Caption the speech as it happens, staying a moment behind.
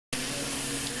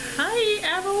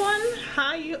everyone,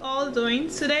 how you all doing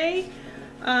today?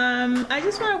 I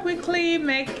just want to quickly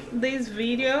make this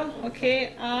video.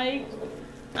 Okay,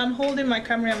 I'm holding my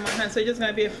camera in my hand, so it's just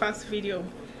gonna be a fast video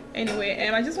anyway.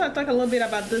 I just want to talk a little bit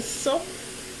about this soap.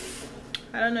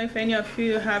 I don't know if any of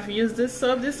you have used this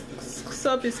soap. This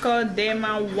soap is called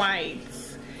Derma White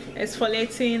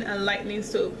Exfoliating and Lightening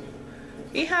Soap.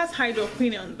 It has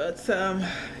hydroquinone, but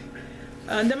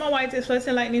Derma White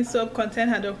Exfoliating Lightening Soap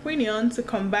contains hydroquinone to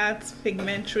combat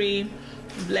pigmentary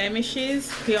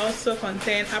blemishes. It also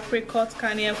contains apricot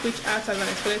kernel, which acts as an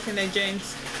exfoliating agent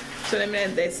to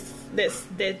eliminate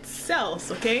dead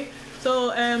cells. Okay,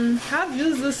 so I've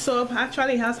used this soap.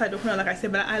 Actually, it has hydroquinone, like I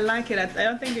said, but I like it. I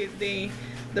don't think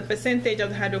the percentage of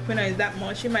the hydroquinone is that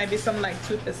much. It might be something like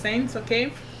 2%.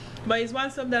 Okay, but it's one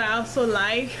soap that I also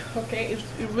like. Okay,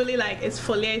 it really like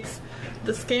exfoliates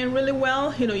the skin really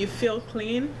well. You know, you feel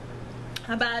clean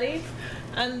about it.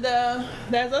 And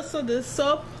there's also this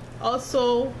soap,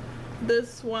 also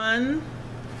this one.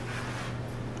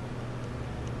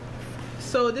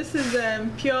 So this is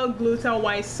pure Gluta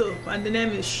white soap, and the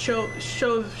name is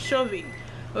Shouvy.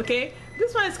 Okay,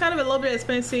 this one is kind of a little bit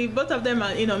expensive. Both of them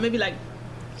are, you know, maybe like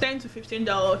 $10 to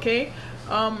 $15. Okay,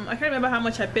 I can't remember how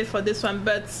much I paid for this one,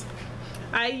 but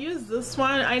I use this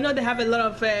one. I know they have a lot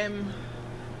of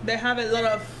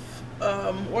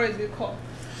what is it called?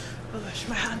 Oh gosh,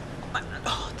 my hand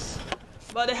hurts.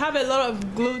 But they have a lot of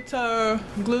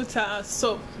Gluta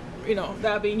soap, you know,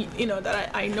 that have been, you know,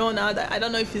 that I know now. That I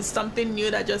don't know if it's something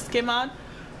new that just came out,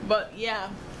 but yeah,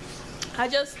 I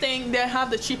just think they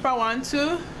have the cheaper one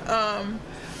too.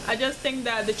 I just think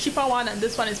that the cheaper one and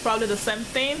this one is probably the same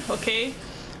thing. Okay,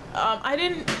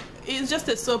 it's just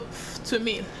a soap to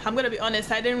me. I'm gonna be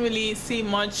honest, I didn't really see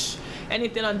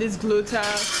anything on this Gluta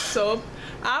soap.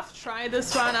 I've tried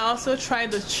this one. I also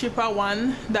tried the cheaper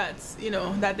one that's, you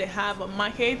know, that they have on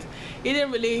market. It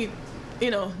didn't really, you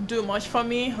know, do much for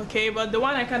me. Okay, but the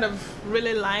one I kind of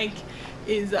really like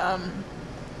is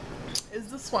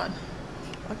this one.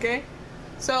 Okay,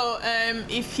 so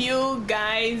if you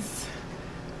guys,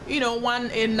 you know,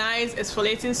 want a nice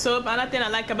exfoliating soap, another thing I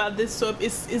like about this soap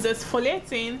is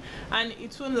exfoliating, and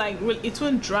it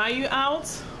won't dry you out.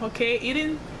 Okay, it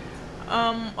didn't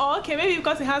oh, okay, maybe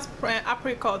because it has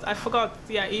apricot. I forgot.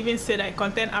 Yeah, it even said that it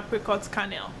contains apricot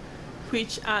kernel,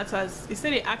 which acts as, it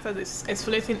said it acts as an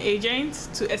exfoliating agent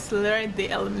to accelerate the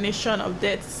elimination of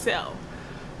dead cell.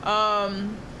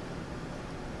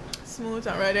 Smooth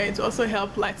and radiant. It also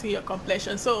help lighten your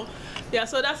complexion. So yeah,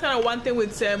 so that's kind of one thing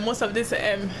with most of this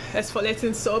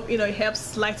exfoliating soap. You know, it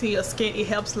helps lighten your skin. It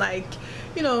helps, like,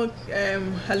 you know,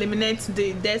 eliminate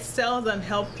the dead cells and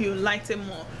help you lighten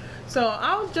more. So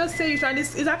I'll just say you try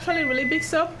this. It's actually a really big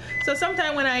soap. So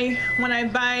sometimes when I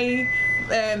buy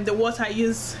the water I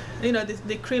use, you know,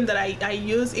 the cream that I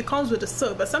use, it comes with the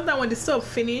soap. But sometimes when the soap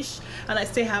finish and I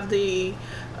still have the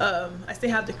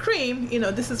cream, you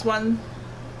know, this is one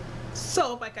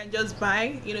soap I can just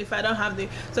buy, you know, if I don't have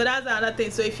so that's another thing.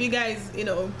 So if you guys, you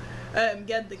know,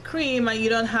 get the cream and you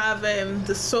don't have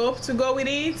the soap to go with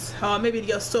it, or maybe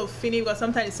your soap finished, because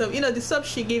sometimes the soap, you know, the soap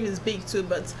she gives is big too,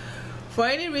 but for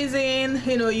any reason,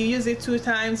 you know, you use it 2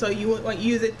 times or you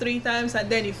use it 3 times and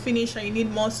then you finish and you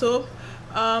need more soap,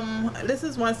 this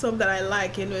is one soap that I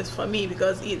like, anyways, for me,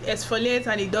 because it exfoliates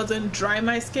and it doesn't dry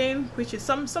my skin, which is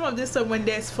some of this soap, when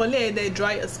they exfoliate, they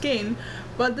dry your skin.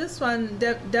 But this one,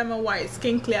 Derma White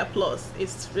Skin Clear Plus,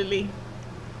 is really,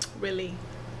 really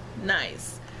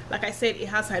nice. Like I said, it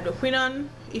has hydroquinone.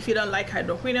 If you don't like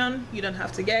hydroquinone, you don't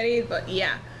have to get it, but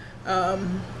yeah.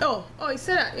 Oh, it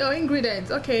said that your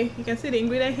ingredients. Okay, you can see the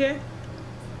ingredient here.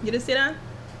 You didn't see that?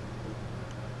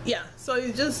 Yeah, so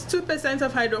it's just 2%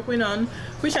 of hydroquinone,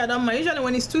 which I don't mind. Usually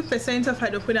when it's 2% of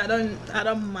hydroquinone, I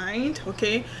don't mind.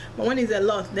 Okay, but when it's a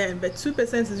lot, then, but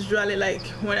 2% is usually, like,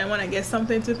 when I want to get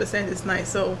something, 2% is nice.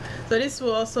 So this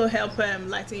will also help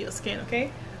lighten your skin.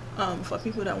 Okay, for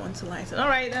people that want to lighten. All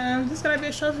right, this is gonna be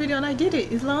a short video, and I did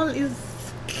it. It's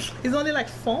only like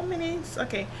 4 minutes.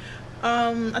 Okay.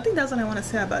 I think that's what I want to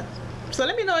say about it. So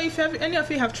let me know if any of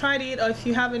you have tried it, or if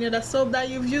you have any other soap that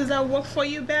you've used that work for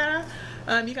you better.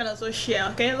 You can also share.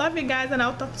 Okay, love you guys, and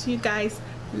I'll talk to you guys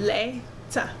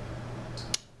later.